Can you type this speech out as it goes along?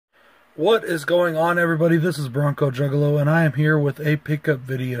What is going on, everybody? This is Bronco Juggalo, and I am here with a pickup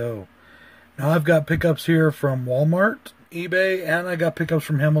video. Now, I've got pickups here from Walmart, eBay, and I got pickups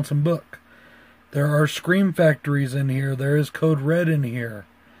from Hamiltonbook. There are Scream Factories in here. There is Code Red in here.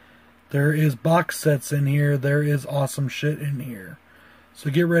 There is box sets in here. There is awesome shit in here. So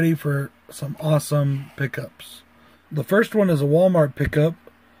get ready for some awesome pickups. The first one is a Walmart pickup.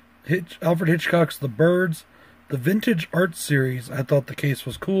 Alfred Hitchcock's The Birds. The Vintage Art Series. I thought the case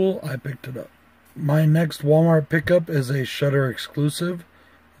was cool. I picked it up. My next Walmart pickup is a Shudder exclusive.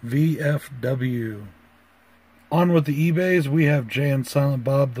 VFW. On with the eBays, we have Jay and Silent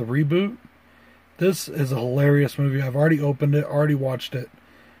Bob the Reboot. This is a hilarious movie. I've already opened it, already watched it.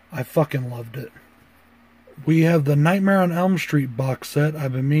 I fucking loved it. We have the Nightmare on Elm Street box set.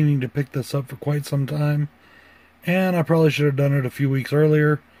 I've been meaning to pick this up for quite some time. And I probably should have done it a few weeks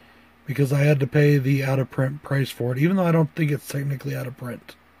earlier, because I had to pay the out-of-print price for it, even though I don't think it's technically out of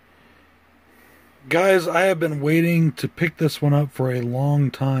print. Guys, I have been waiting to pick this one up for a long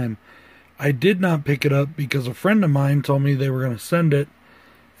time. I did not pick it up because a friend of mine told me they were going to send it,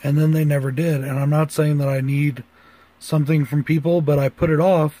 and then they never did. And I'm not saying that I need something from people, but I put it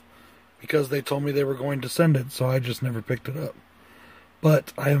off because they told me they were going to send it, so I just never picked it up.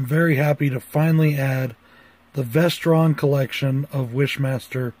 But I am very happy to finally add the Vestron collection of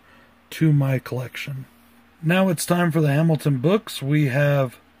Wishmaster to my collection. Now it's time for the Hamilton books. We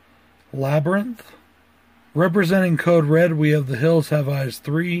have Labyrinth. Representing Code Red, we have The Hills Have Eyes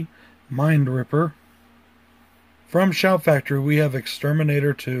 3, Mind Ripper. From Shout Factory, we have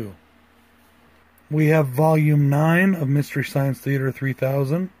Exterminator 2. We have Volume 9 of Mystery Science Theater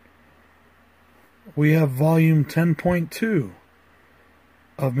 3000. We have Volume 10.2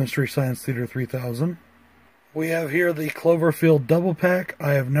 of Mystery Science Theater 3000. We have here the Cloverfield double pack.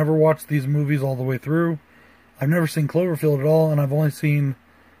 I have never watched these movies all the way through. I've never seen Cloverfield at all, and I've only seen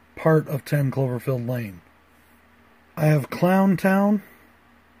part of 10 Cloverfield Lane. I have Clown Town,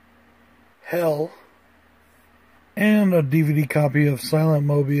 Hell, and a DVD copy of Silent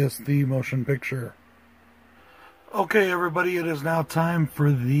Mobius, the motion picture. Okay, everybody, it is now time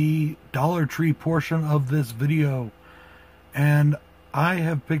for the Dollar Tree portion of this video. And I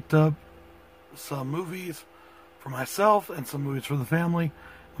have picked up some movies for myself and some movies for the family.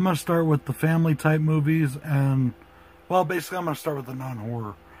 I'm going to start with the family type movies, and, well, basically I'm going to start with the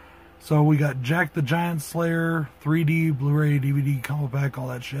non-horror. So we got Jack the Giant Slayer, 3D, Blu-ray, DVD, combo pack, all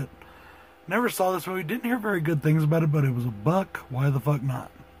that shit. Never saw this movie, didn't hear very good things about it, but it was a buck, why the fuck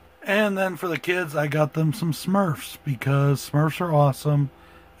not? And then for the kids, I got them some Smurfs, because Smurfs are awesome,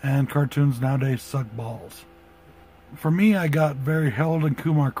 and cartoons nowadays suck balls. For me, I got Very Harold and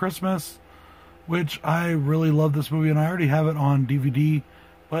Kumar Christmas, which I really love this movie, and I already have it on DVD,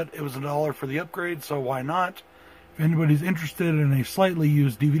 but it was $1 for the upgrade, so why not? If anybody's interested in a slightly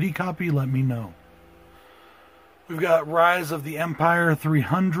used DVD copy, let me know. We've got Rise of the Empire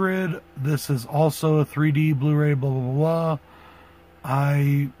 300. This is also a 3D Blu-ray, blah, blah, blah, blah.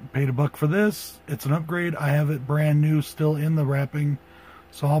 I paid $1 for this. It's an upgrade. I have it brand new, still in the wrapping,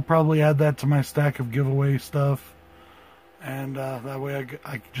 so I'll probably add that to my stack of giveaway stuff, and that way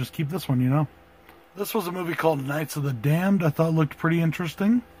I just keep this one, you know. This was a movie called Knights of the Damned. I thought looked pretty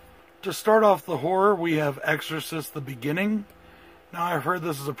interesting. To start off the horror, we have Exorcist: The Beginning. Now, I've heard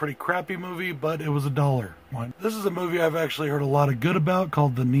this is a pretty crappy movie, but it was $1. This is a movie I've actually heard a lot of good about,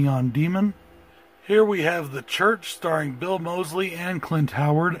 called The Neon Demon. Here we have The Church, starring Bill Moseley and Clint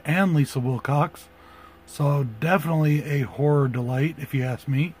Howard and Lisa Wilcox. So definitely a horror delight, if you ask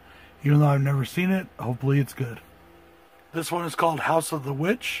me. Even though I've never seen it, hopefully it's good. This one is called House of the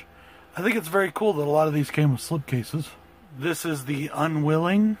Witch. I think it's very cool that a lot of these came with slipcases. This is The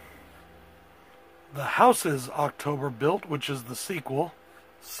Unwilling. The House is October Built, which is the sequel.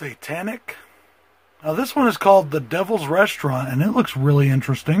 Satanic. Now this one is called The Devil's Restaurant, and it looks really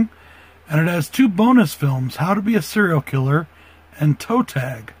interesting. And it has 2 bonus films, How to Be a Serial Killer and Toe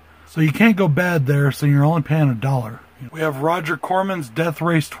Tag. So you can't go bad there, so you're only paying $1. We have Roger Corman's Death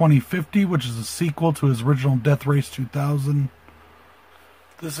Race 2050, which is a sequel to his original Death Race 2000.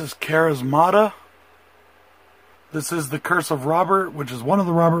 This is Charismata. This is The Curse of Robert, which is one of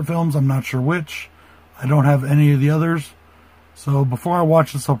the Robert films. I'm not sure which. I don't have any of the others. So before I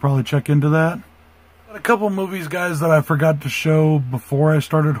watch this, I'll probably check into that. Got a couple movies, guys, that I forgot to show before I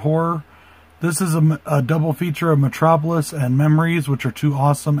started horror. This is a double feature of Metropolis and Memories, which are 2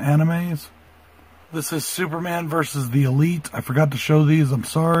 awesome animes. This is Superman vs. the Elite. I forgot to show these, I'm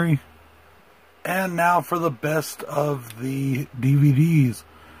sorry. And now for the best of the DVDs.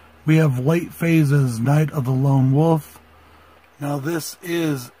 We have Late Phases, Night of the Lone Wolf. Now this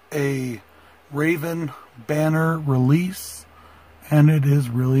is a Raven banner release, and it is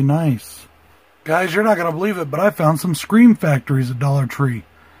really nice. Guys, you're not going to believe it, but I found some Scream Factories at Dollar Tree.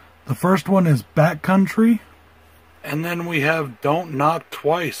 The first one is Backcountry, and then we have Don't Knock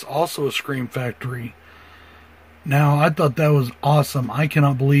Twice, also a Scream Factory. Now, I thought that was awesome. I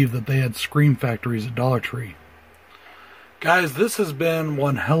cannot believe that they had Scream Factories at Dollar Tree. Guys, this has been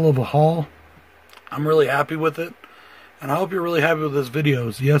one hell of a haul. I'm really happy with it, and I hope you're really happy with this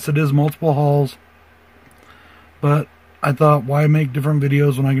video. Yes, it is multiple hauls, but I thought, why make different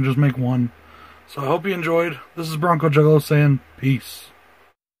videos when I can just make one? So I hope you enjoyed. This is Bronco Juggalo saying peace.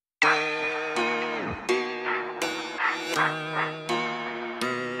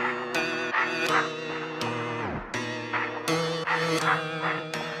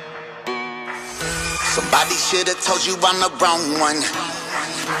 Somebody should have told you I'm the wrong one.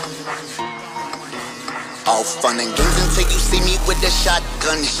 All fun and games until you see me with the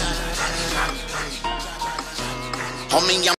shotgun. Homie, I'm